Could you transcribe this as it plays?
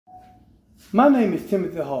My name is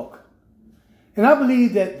Timothy Hawk, and I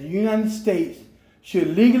believe that the United States should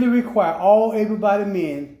legally require all able-bodied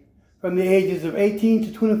men from the ages of 18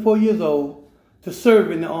 to 24 years old to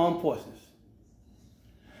serve in the armed forces.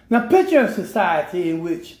 Now picture a society in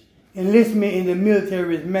which enlistment in the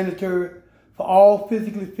military is mandatory for all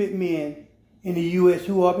physically fit men in the U.S.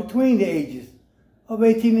 who are between the ages of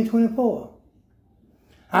 18 and 24.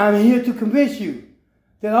 I'm here to convince you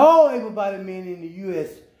that all able-bodied men in the U.S.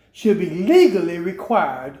 should be legally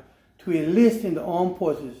required to enlist in the armed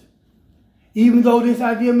forces, even though this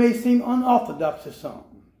idea may seem unorthodox to some.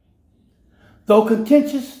 Though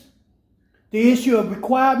contentious, the issue of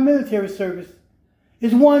required military service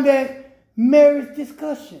is one that merits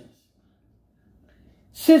discussions.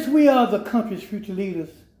 Since we are the country's future leaders,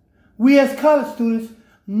 we as college students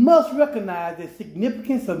must recognize the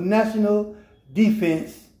significance of national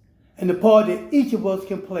defense and the part that each of us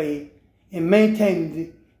can play in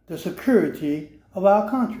maintaining the security of our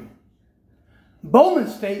country. Bowman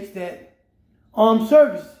states that armed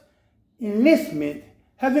service enlistment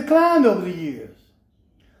has declined over the years.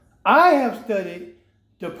 I have studied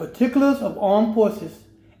the particulars of armed forces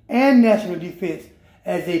and national defense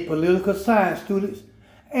as a political science student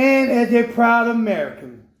and as a proud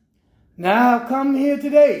American. Now I have come here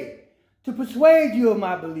today to persuade you of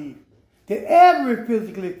my belief that every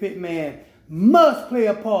physically fit man must play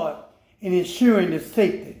a part in ensuring the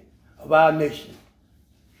safety of our nation.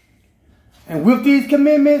 And with these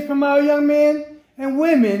commitments from our young men and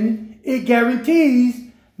women, it guarantees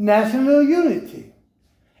national unity,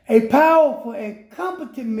 a powerful and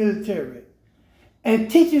competent military, and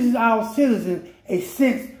teaches our citizens a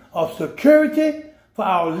sense of security for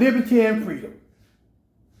our liberty and freedom.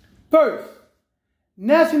 First,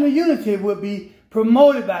 national unity will be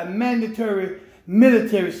promoted by mandatory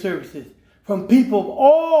military services from people of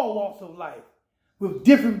all walks of life with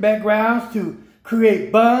different backgrounds to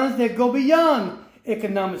create bonds that go beyond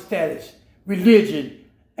economic status, religion,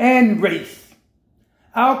 and race.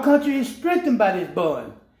 Our country is strengthened by this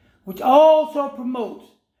bond, which also promotes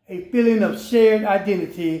a feeling of shared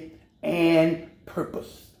identity and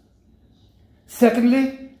purpose.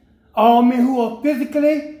 Secondly, all men who are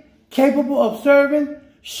physically capable of serving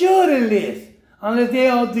should enlist unless they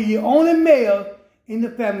are the only male in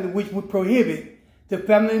the family, which would prohibit the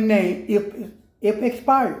family name if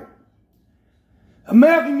expired.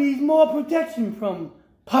 America needs more protection from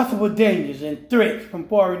possible dangers and threats from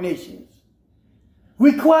foreign nations.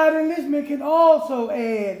 Required enlistment can also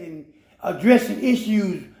aid in addressing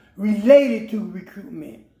issues related to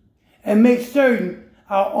recruitment and make certain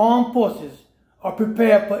our armed forces are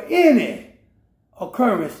prepared for any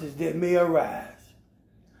occurrences that may arise.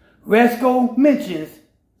 Rasco mentions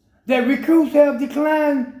that recruits have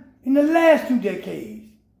declined in the last 2 decades.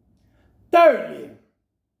 Thirdly,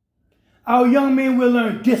 our young men will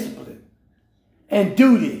learn discipline and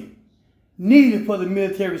duty needed for the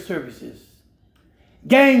military services.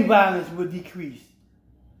 Gang violence will decrease,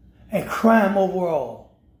 and crime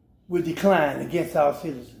overall will decline against our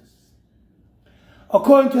citizens.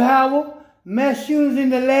 According to Howell, mass shootings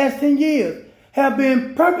in the last 10 years have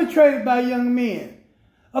been perpetrated by young men.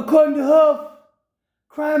 According to Huff,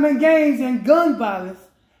 crime and gangs and gun violence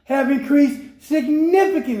have increased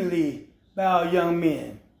significantly by our young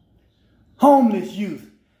men. Homeless youth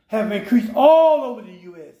have increased all over the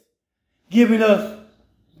U.S.,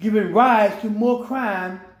 giving rise to more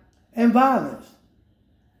crime and violence.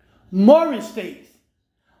 Morgan states,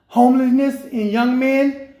 homelessness in young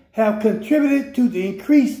men have contributed to the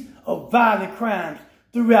increase of violent crimes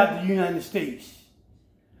throughout the United States.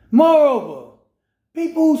 Moreover,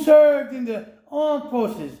 people who served in the armed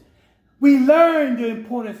forces, we learned the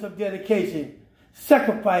importance of dedication,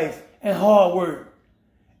 sacrifice, and hard work.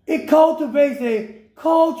 It cultivates a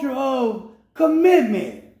culture of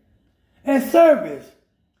commitment and service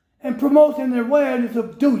and promotes an awareness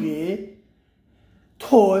of duty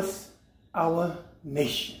towards our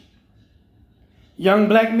nation. Young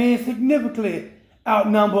black men significantly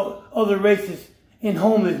outnumber other races in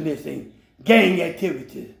homelessness and gang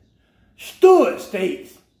activities. Stewart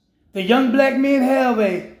states, the young black men have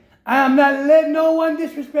a "I am not letting no one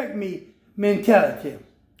disrespect me" mentality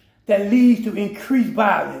that leads to increased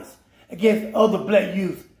violence against other black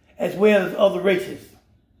youth as well as other races.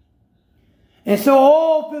 And so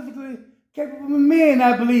all physically capable men,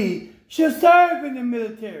 I believe, should serve in the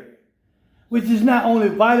military, which is not only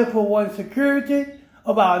vital for one's security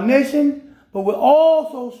of our nation, but will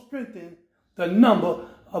also strengthen the number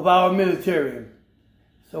of our military.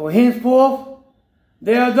 So henceforth,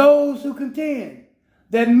 there are those who contend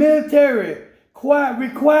that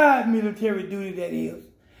required military duty, that is,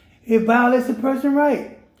 it violates a person's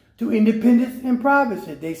right to independence and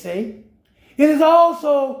privacy, they say. It is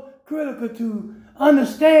also critical to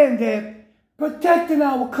understand that protecting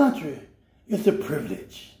our country is a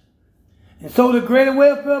privilege. And so the greater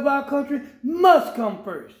welfare of our country must come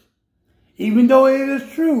first. Even though it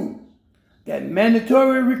is true that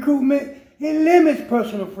mandatory recruitment, it limits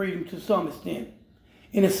personal freedom to some extent.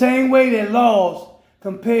 In the same way that laws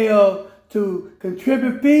compel to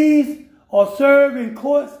contribute fees or serve in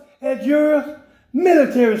courts as jurors,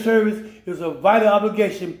 military service is a vital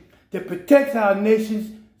obligation that protects our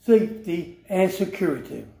nation's safety and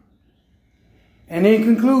security. And in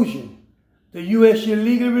conclusion, the U.S. should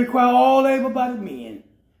legally require all able-bodied men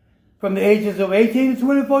from the ages of 18 to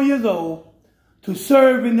 24 years old to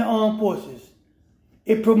serve in the armed forces.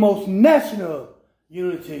 It promotes national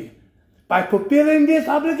unity. By fulfilling this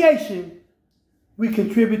obligation, we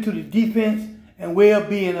contribute to the defense and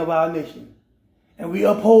well-being of our nation, and we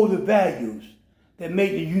uphold the values that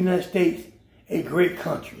make the United States a great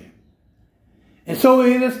country. And so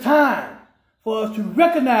it is time for us to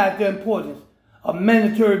recognize the importance of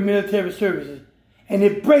mandatory military services and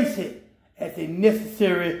embrace it as a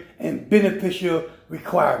necessary and beneficial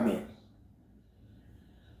requirement.